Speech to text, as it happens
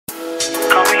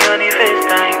on the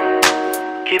FaceTime.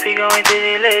 Keep it going till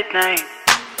the late night.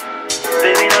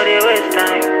 Baby, no they waste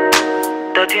time.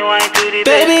 Touching wine to the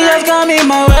baby, just come in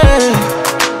my way.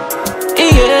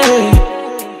 Yeah.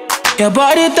 Your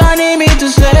body turning me to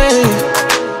slave.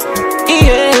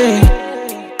 Yeah.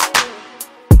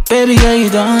 Baby girl, you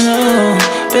don't know.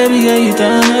 Baby girl, you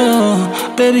don't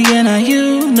know. Baby girl, now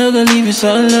you no go leave you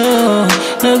solo.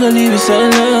 No go leave you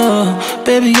solo.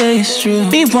 Baby girl, it's true.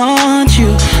 Me want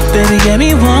you. Baby girl,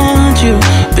 me want you.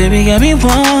 Baby girl, me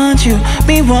want you.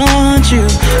 Me want you.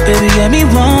 Baby girl, me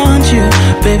want you.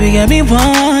 Baby girl, me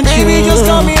want you. Baby, just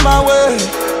come in my way.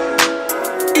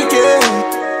 Yeah.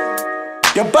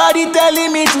 Your body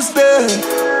telling me to stay.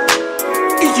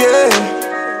 Yeah.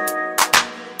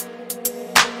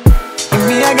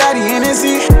 Me, I got the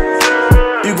energy.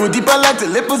 You go deeper like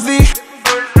telepathy.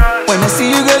 When I see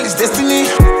you, girl, it's destiny.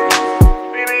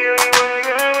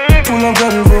 Pull up,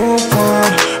 girl, we rope on.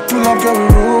 Pull up, girl, we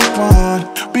rope on.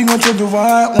 We gon' check the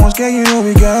right ones. Girl, you know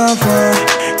we got fun.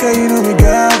 Girl, you know we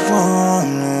got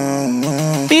fun.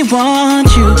 Me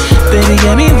want you, baby,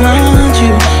 girl, me want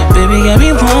you. Baby, girl,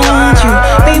 me want you.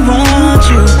 Me want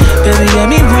you, baby, girl,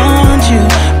 me want you.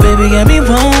 Baby, girl, me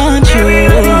want you.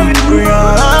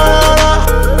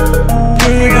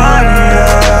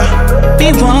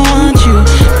 Me want you,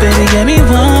 baby, girl, me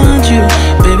want you.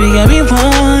 Baby, girl, me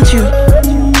want you.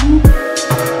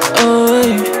 Oh,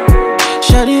 wait,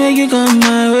 shawty, make you come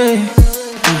my way.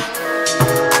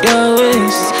 Your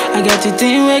waist, I got your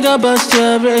thing, wake up, bust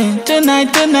your brain.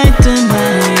 Tonight, tonight,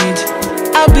 tonight,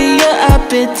 I'll be your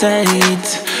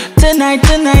appetite. Tonight,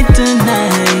 tonight,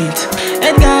 tonight,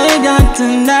 it got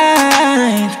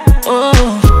tonight. Oh,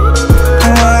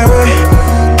 come my way,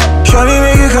 shawty,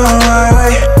 make you come my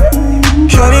way.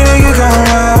 Shawty, make you come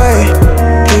my way.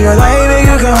 Give your life, make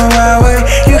you come my way.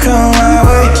 You come my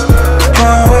way,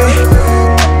 my way.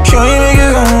 Shawty, make you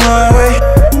come my way.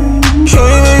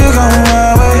 Shawty, make you come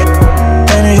my way.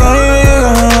 And shawty, make you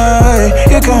come my way.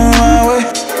 You come my way.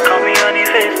 Call me on the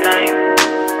FaceTime.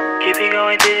 Keep it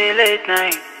going till the late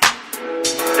night.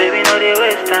 Baby, no they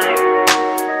waste time.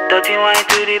 Touching wine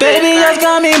to the baby, just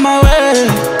come in my way.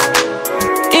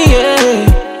 Yeah.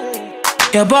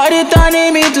 Your body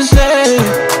turning me to slave.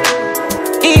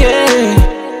 Yeah.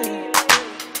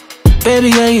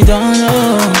 Baby girl, you don't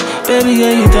know. Baby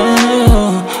girl, you don't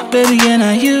know. Baby girl,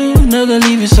 now you no go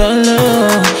leave you solo.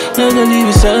 No go leave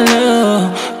you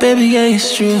solo. Baby girl,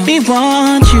 it's true. Me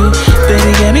want you.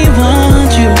 Baby girl, me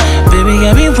want you. Baby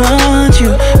girl, me want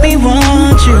you. Me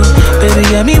want you. Baby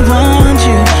girl, me want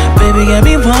you. Baby girl,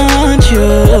 me want you.